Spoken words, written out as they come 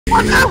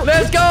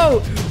Let's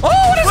go. Oh,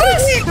 what is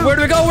this? Where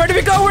do we go? Where do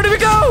we go? Where do we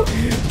go?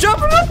 Jump.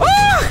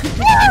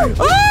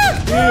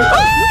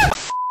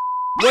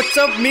 What's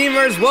up,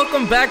 memers?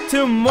 Welcome back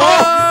to more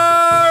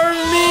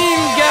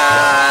Meme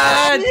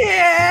God.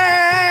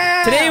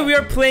 Yeah! Today we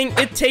are playing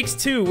It Takes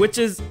Two, which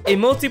is a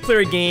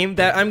multiplayer game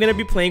that I'm gonna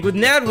be playing with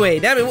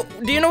Nadwe.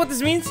 Nadwe, do you know what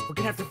this means? We're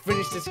gonna have to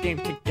finish this game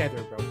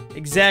together, bro.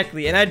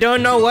 Exactly, and I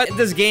don't know what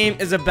this game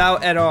is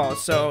about at all,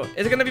 so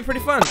it's gonna be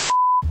pretty fun.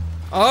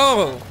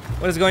 Oh,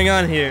 what is going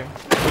on here?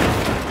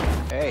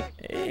 Hey.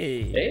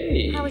 Hey.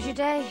 Hey. How was your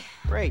day?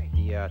 Great.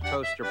 The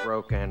toaster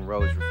broke and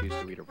Rose refused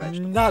to eat her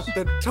vegetables. Not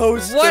the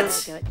toaster. What?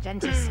 Go to the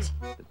dentist.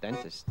 The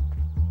dentist.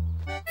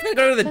 You gotta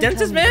go to the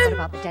dentist, man? What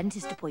about the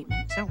dentist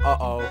appointment?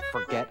 Uh-oh.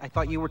 Forget. I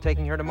thought you were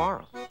taking her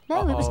tomorrow.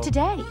 No, it was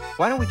today.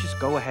 Why don't we just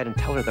go ahead and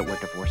tell her that we're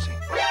divorcing?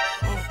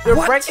 You're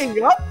What?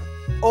 breaking up?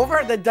 Over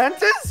at the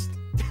dentist?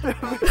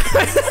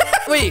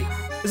 Wait,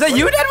 is that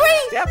you,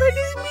 Nadwe? Yeah, man,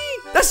 this is me.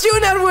 That's you,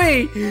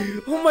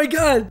 Nadwe! Oh my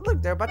god.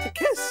 Look, they're about to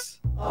kiss.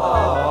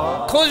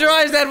 Close your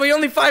eyes, Nadwe. You're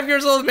only 5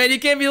 years old, man. You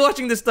can't be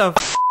watching this stuff.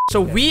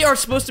 So we are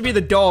supposed to be the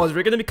dolls.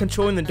 We're gonna be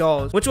controlling the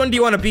dolls. Which one do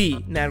you want to be,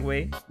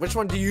 Nadwe? Which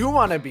one do you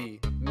want to be,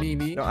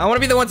 Mimi? No, I want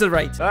to be the one to the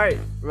right. All right,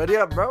 ready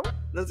up, bro?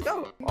 Let's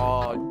go.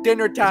 Oh,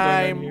 dinner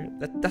time.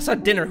 That's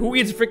not dinner. Who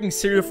eats freaking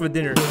cereal for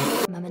dinner?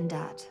 Mum and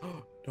Dad,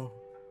 No.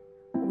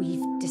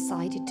 we've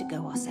decided to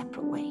go our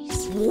separate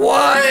ways.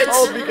 What?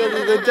 Oh, because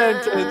of the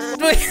dentist.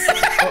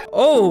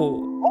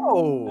 Oh.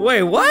 Oh.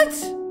 Wait, what?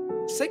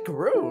 Sick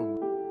room.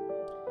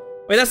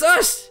 Wait, that's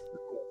us.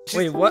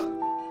 Wait, what?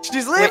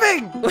 She's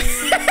leaving.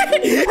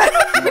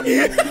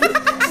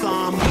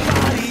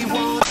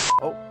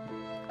 Oh.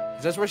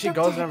 Is this where she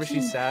goes whenever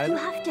she's You sad?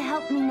 have to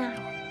help me now.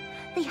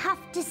 They have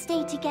to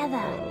stay together.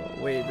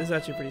 Oh, wait, this is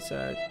actually pretty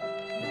sad.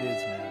 It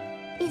is,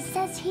 man. It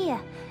says here,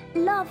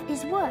 love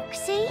is work,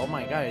 see? Oh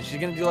my god, she's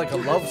gonna do like a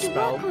You love have to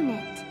spell. work on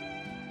it.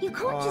 You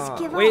can't just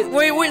give Wait, up.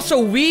 wait. So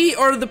we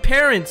are the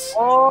parents.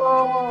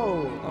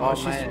 Oh. Oh,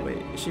 she's man. wait.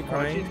 Is she Oh,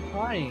 crying? she's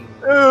crying.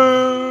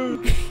 Oh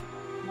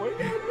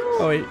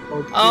wait.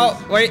 Oh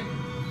wait.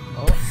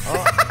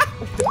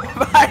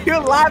 Why are you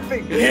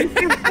laughing?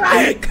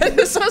 Cause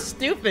it's so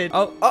stupid.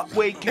 Oh,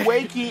 Wakey,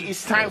 wakey,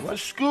 it's time for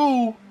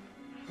school.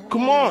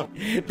 Come on.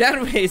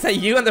 that way. Is that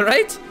you on the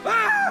right?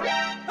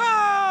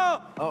 Oh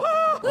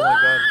my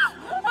god.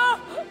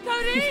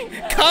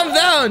 Calm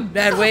down,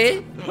 that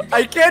way.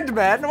 I can't,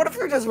 man. What if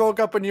you just woke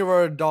up and you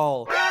were a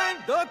doll? I'm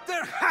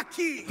Dr.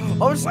 Haki.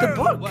 Oh, it's the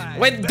book.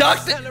 Wait, the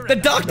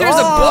doctor's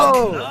a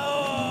book.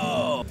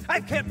 Oh,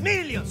 I've helped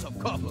millions of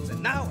couples,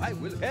 and now I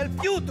will help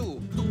you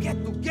to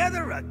get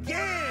together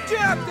again.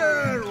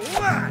 Chapter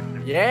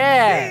 1.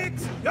 Yeah.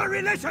 Fix your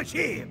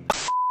relationship.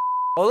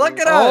 Oh, look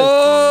at us.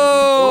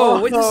 Oh,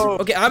 wait, this, Whoa.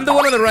 okay. I'm the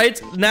one on the right.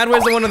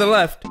 Nadwe's the one on the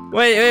left.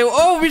 Wait.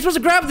 Oh, we're supposed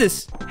to grab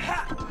this.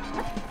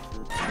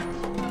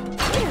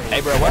 Hey,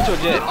 bro, watch your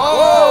jet.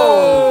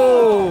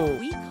 Oh.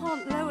 We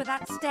can't lower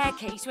that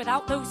staircase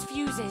without those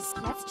fuses.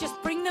 Let's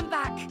just bring them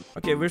back.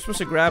 Okay, we're supposed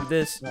to grab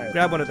this. Right.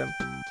 Grab one of them.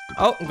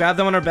 Oh, grab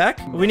them on our back.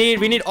 We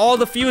need all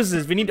the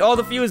fuses. We need all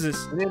the fuses.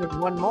 We need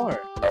one more.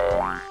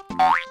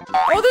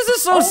 Oh, this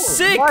is so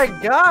sick. Oh my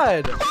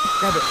god.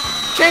 Grab it.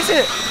 Chase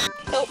it.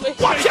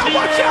 Watch out,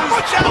 watch out,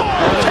 watch out.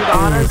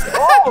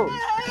 Oh.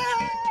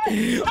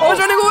 Oh, it's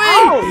running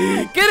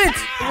away. Get it.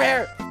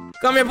 Where?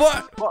 Come here, boy.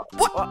 What?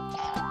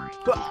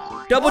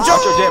 Double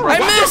jump. your jet, bro. I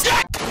missed.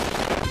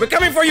 We're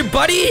coming for you,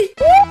 buddy.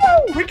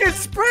 Woo! We can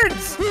sprint.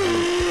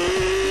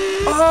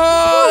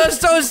 Oh, that's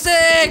so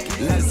sick.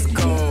 Let's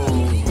go.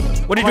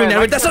 What are you doing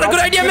now? That's not a good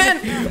idea, man.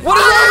 What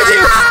is wrong with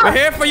you? We're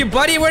here for you,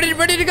 buddy. Where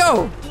did you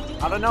go?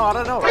 I don't know.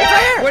 It's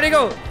right here. Where'd he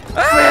go?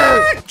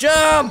 Ah,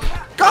 jump.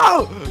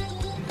 Go.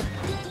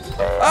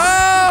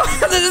 Oh,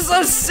 this is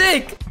so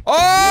sick.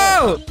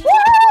 Oh.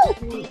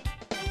 Woo!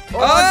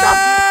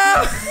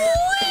 Oh.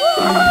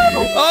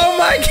 Oh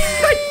my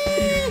god.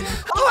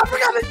 Oh, I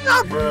forgot to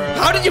jump.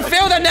 How did you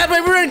fail that,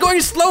 Nadwe? We were going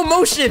in slow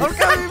motion.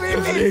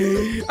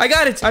 Okay, I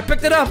got it. I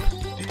picked it up.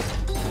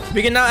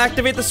 We can now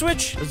activate the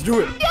switch. Let's do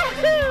it.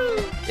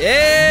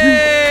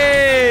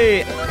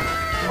 Yay!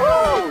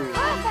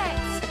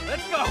 Perfect.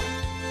 Let's go.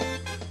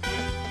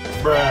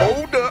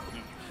 Hold up.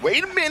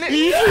 Wait a minute.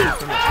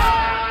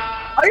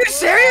 Are you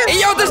serious? Hey,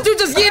 yo, this dude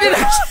just yeeted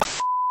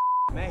us.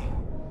 May,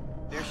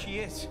 there she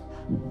is.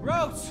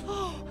 Rose.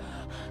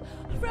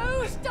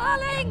 Rose,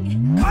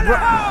 darling.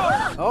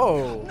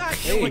 Oh. Not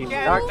Hey, you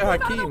again. Dr. Move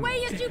out of the Hakim. way,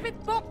 you stupid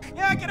book.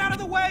 Yeah, get out of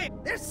the way.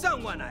 There's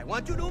someone I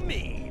want you to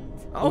meet.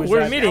 Oh, Who's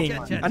we're that? meeting.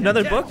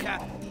 Another book?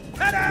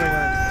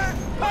 Ta-da!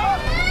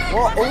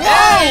 Whoa.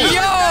 Hey,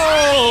 yo!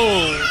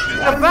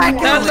 The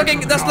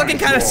vacuum. That's looking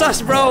kind of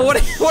sus, bro.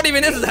 What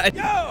even is that?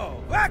 Yo,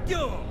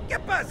 vacuum. ¿Qué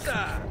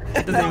pasa?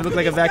 That doesn't even look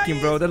like a vacuum,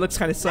 bro. That looks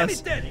kind of Let me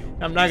sus. tell you.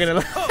 I'm not gonna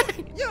lie. Oh,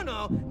 you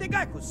know, the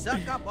guy who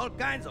suck up all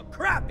kinds of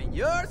crap in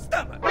your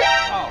stomach.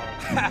 Oh,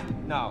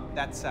 no,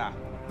 that's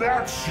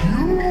That's you! You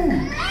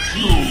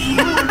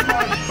ruined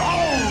my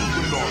bowels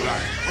with all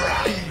that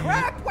crap!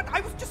 crap. What? I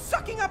was just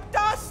sucking up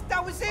dust.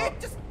 That was it.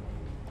 Just.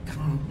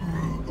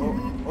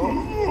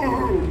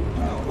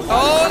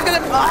 Oh, it's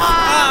gonna.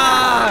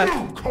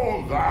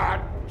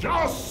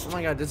 just. Oh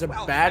my god, there's a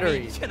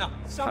battery. You know,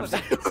 some of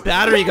it.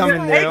 Battery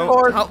coming there.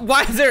 Acorn.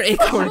 Why is there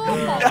acorn? Hey,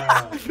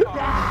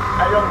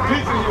 yo,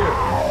 pizza here.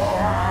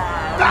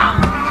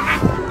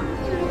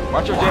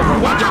 Watch your jet, bro.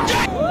 Watch your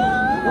jet!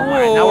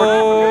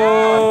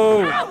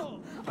 Whoa!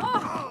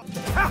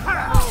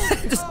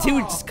 This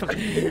dude just come.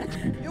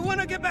 You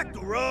wanna get back to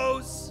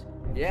Rose?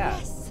 Yeah.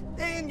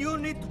 Then you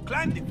need to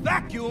climb the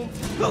vacuum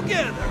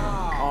together.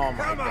 Oh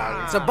my Come god.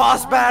 on. It's a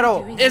boss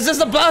battle. Is this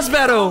a boss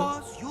battle?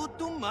 Because you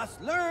two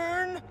must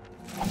learn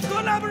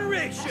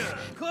collaboration.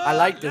 I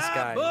like this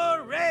guy.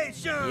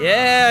 Collaboration.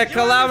 Yeah,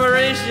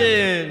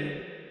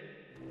 collaboration.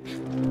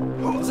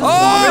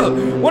 Oh,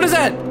 what is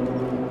that?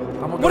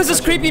 What is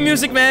this creepy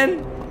music,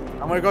 man?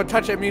 I'm gonna go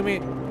touch it,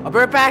 Mimi. I'll be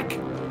right back.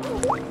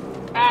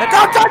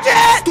 Don't touch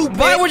it!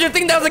 Why would you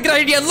think that was a good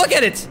idea? Look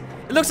at it.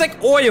 It looks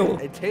like oil.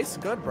 It tastes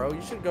good, bro.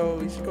 You should go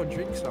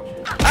drink some.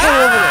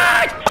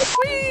 Ah!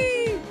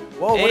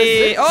 Whoa, what is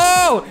Hey, this?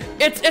 oh,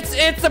 it's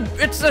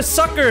a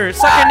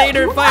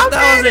Suckernator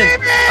 5000.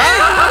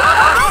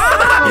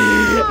 Ah!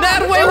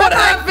 Nadwe, what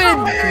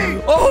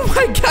happened? Oh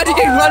my god, you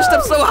get launched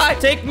up so high.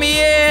 Take me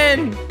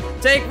in.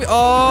 Take me.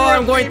 Oh,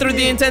 I'm going through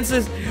the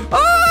intensives.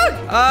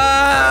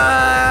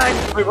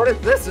 Wait, what is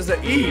this? There's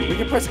an E. We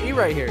can press E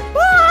right here.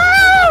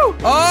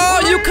 Oh,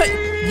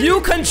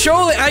 you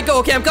control it. I go.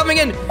 Okay, I'm coming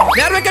in.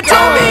 Nadwe,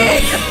 control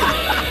me.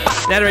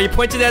 Nadwe, you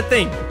point to that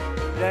thing.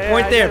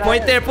 Point there.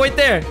 Point there. Point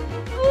there.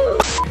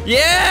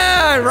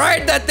 Yeah,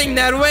 ride that thing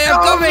that way.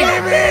 I'm coming.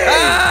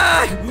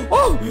 Ah!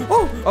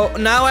 Oh!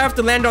 Now I have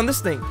to land on this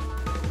thing.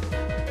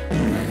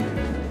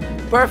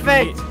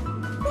 Perfect.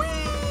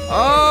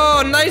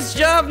 Oh, nice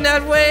job,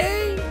 Nadwe.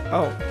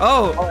 Oh.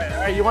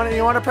 Alright, you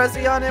want to press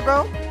E on it,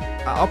 bro?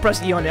 I'll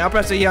press E on it. I'll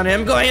press E on it.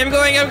 I'm going.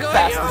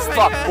 Fast as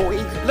fuck, boy.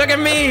 Look at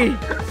me.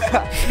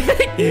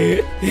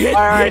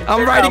 Alright.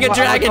 I'm riding a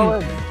dragon.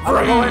 I'm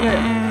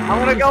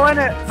gonna go in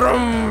it.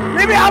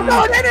 Maybe I'm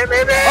going in it,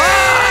 Mimi.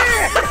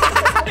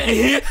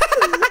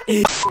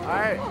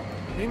 Alright.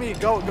 Mimi,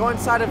 go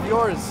inside of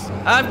yours.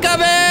 I'm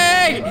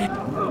coming.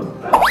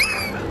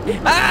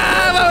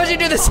 Ah! Why would you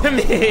do this to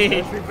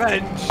me?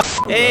 Revenge.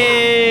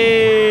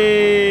 Hey!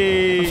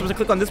 I'm supposed to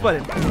click on this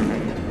button.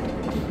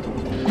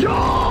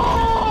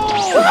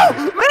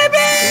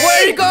 Where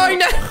are you going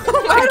now?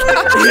 Oh my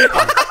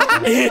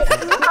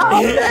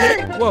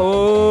god!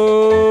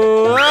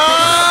 Whoa!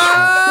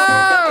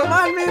 Come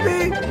on, Mimi.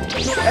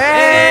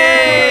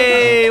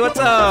 Hey! What's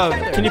up?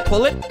 Can you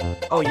pull it?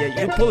 Oh yeah, you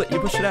can pull it. You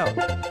push it out.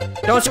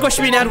 Don't squish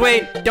me,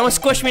 Nadwe. Don't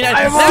squish me,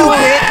 Nadwe.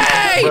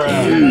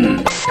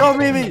 Go,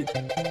 Mimi.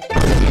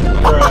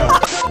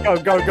 Go.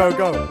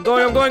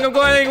 I'm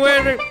going.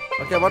 Where?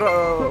 Okay, what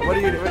do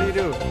you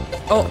do?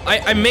 Oh,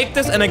 I make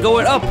this and I go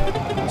it up,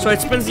 so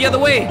it spins the other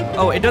way.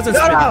 Oh, it doesn't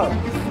spin. No.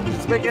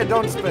 Just make it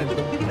don't spin.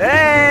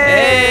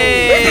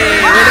 Hey!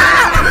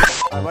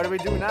 What do we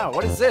do now?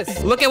 What is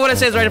this? Look at what it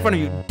says right in front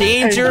of you.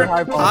 Danger,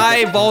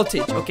 high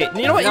voltage. Okay,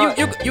 you know what?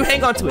 You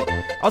hang on to it.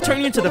 I'll turn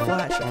you into the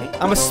Flash, okay?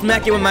 I'm gonna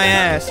smack you with my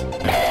ass.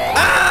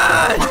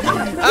 Ah!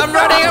 I'm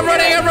running.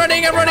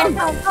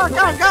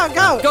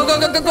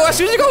 Go. As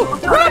soon as you go.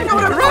 Run.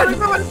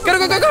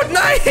 Go.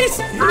 Nice.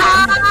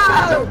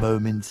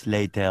 Moments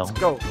later.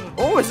 Go.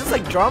 Oh, is this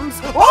like drums?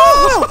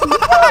 Oh!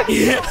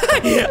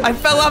 I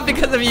fell off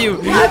because of you.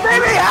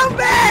 Baby, help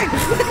me!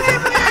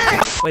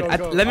 Wait,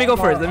 let me go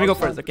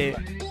first. Okay.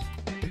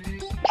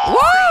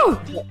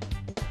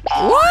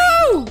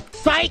 Woo!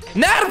 Psych!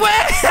 Nadwe!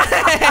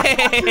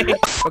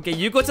 Okay,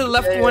 you go to the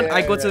left one.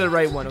 I go to the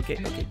right one. Okay.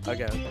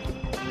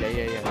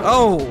 Yeah.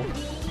 Oh.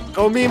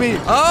 Go, Mimi.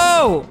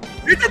 Oh.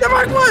 You did the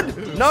right one.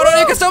 No,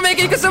 you can still make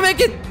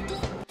it.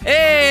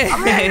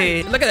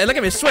 Hey, look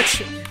at me,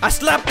 switch. I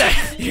slapped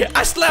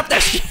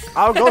that shit.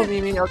 I'll go,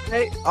 Mimi,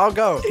 okay? I'll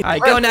go.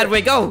 Alright, go,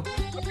 Nadwe, go.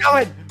 I'm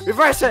going.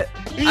 Reverse it.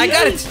 I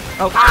got it.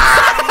 Oh.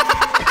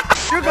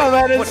 You go,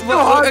 man. It's so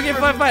hard. Okay,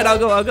 fine. I'll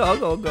go.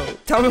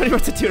 Tell me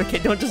what to do, okay?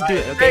 Don't just do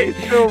it, okay?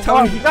 3, 2,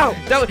 1, go.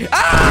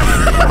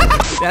 Ah!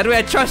 Nadwe,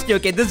 I trust you,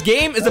 okay? This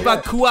game is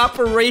about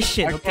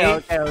cooperation,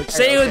 okay?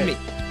 Say it with me.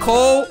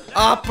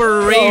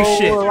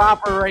 Cooperation.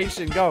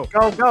 Cooperation. Go.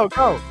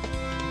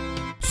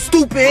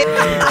 Stupid.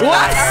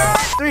 What?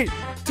 3,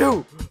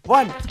 2,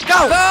 1,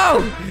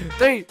 go.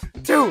 3,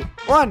 2,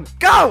 1,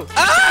 go.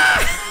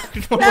 Ah!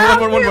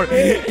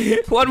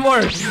 One more.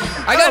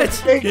 I got it.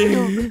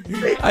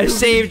 I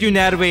saved you,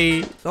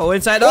 Nadwe. Go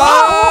inside.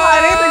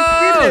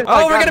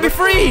 Oh, we're gonna be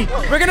free.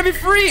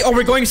 Oh,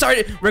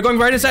 we're going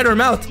right inside her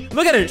mouth.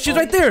 Look at her. She's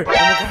right there. Oh my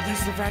god, this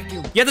is the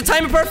vacuum. You have to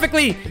time it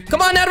perfectly.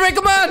 Come on, Nadwe.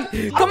 Come on.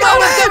 I'm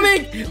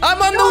coming.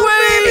 I'm on the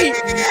way.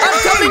 I'm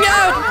coming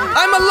out.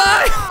 I'm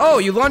alive. Oh,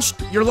 you're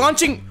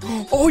launching.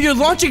 Oh, you're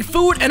launching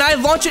food, and I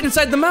launch it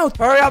inside the mouth.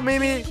 Hurry up,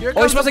 Mimi. You're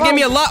supposed to give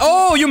me a lot.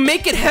 Oh, you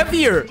make it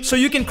heavier so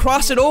you can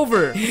cross it over.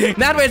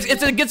 Nadwe,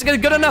 it's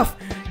good enough.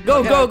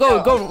 Go.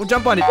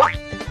 Jump on it.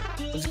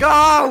 Let's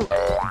go.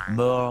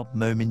 More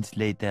moments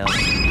later.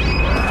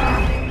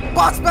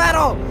 Boss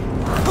battle.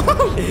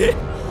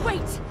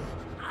 Wait,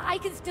 I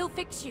can still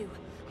fix you.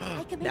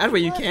 I can make That way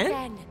it you work can?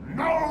 again.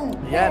 No.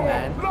 Yeah,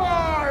 man.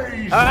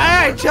 ways.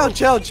 Alright, chill.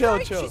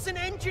 She's an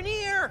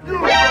engineer. You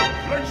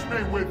replace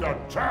me with the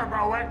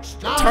Turbo X.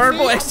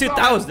 Turbo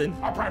X2000.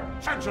 A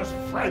pretentious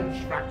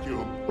French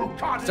vacuum who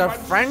can't It's a even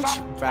French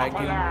suck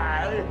vacuum.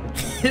 properly.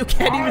 You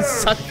can't even I'll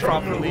suck show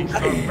properly. you the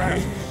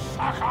best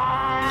sucker.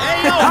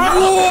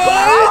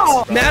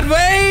 What?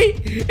 Nadwe,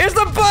 it's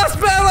the boss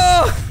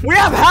battle. We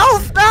have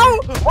health now?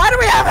 Why do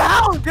we have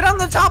health? Get on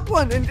the top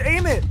one and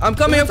aim it. I'm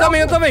coming.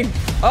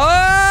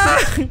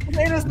 Oh!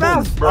 Aim his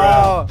mouth.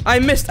 Oh. I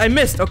missed.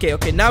 Okay,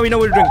 now we know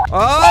what we're doing.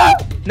 Oh!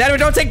 Nadwe,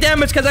 don't take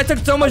damage because I took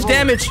so much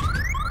damage.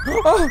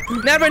 Oh,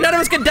 Nadwe, none of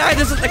us can die.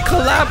 This is a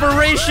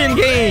collaboration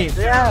game.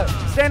 Yeah,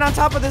 stand on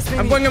top of this thing.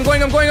 I'm going. I'm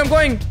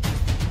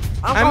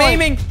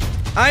aiming.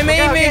 I'm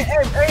aiming.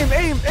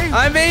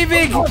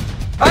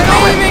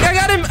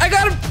 I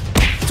got him.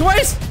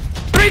 Twice.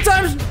 3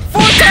 times.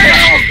 4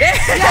 times.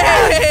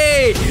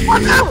 Hey!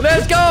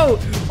 Let's go.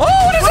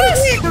 Oh, what is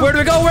this? Where do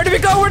we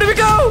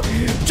go?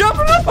 Jump.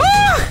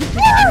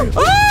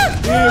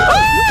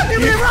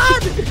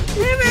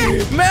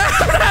 Man,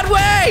 that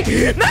way.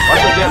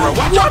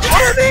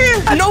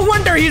 No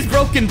wonder he's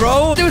broken,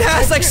 bro. Dude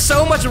has like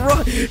so many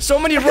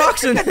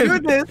rocks in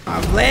him.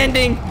 I'm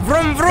landing.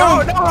 Vroom,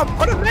 vroom. No,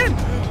 put him in.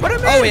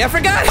 Oh, wait, I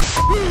forgot.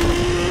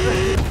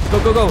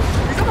 Go.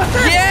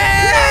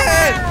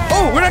 Yeah!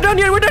 Oh, we're not done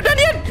yet.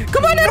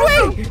 Come on,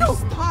 Nadwe.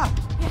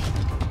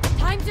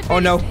 Time to Oh,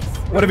 no. finish this.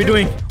 What are we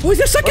doing? Oh, he's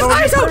just sucking his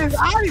eyes out. Take it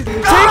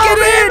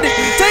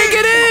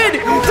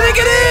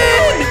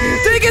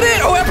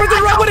in. Oh, I pressed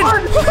the wrong button.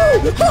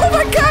 Oh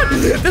my God.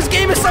 This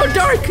game is so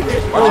dark.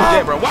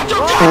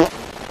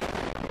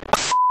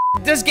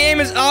 This game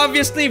is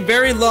obviously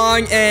very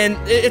long and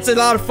it's a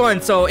lot of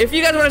fun. So if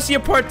you guys want to see a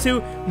part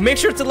 2, make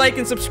sure to like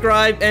and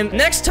subscribe. And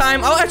next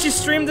time, I'll actually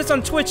stream this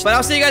on Twitch. But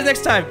I'll see you guys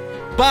next time.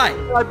 Bye.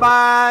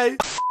 Bye.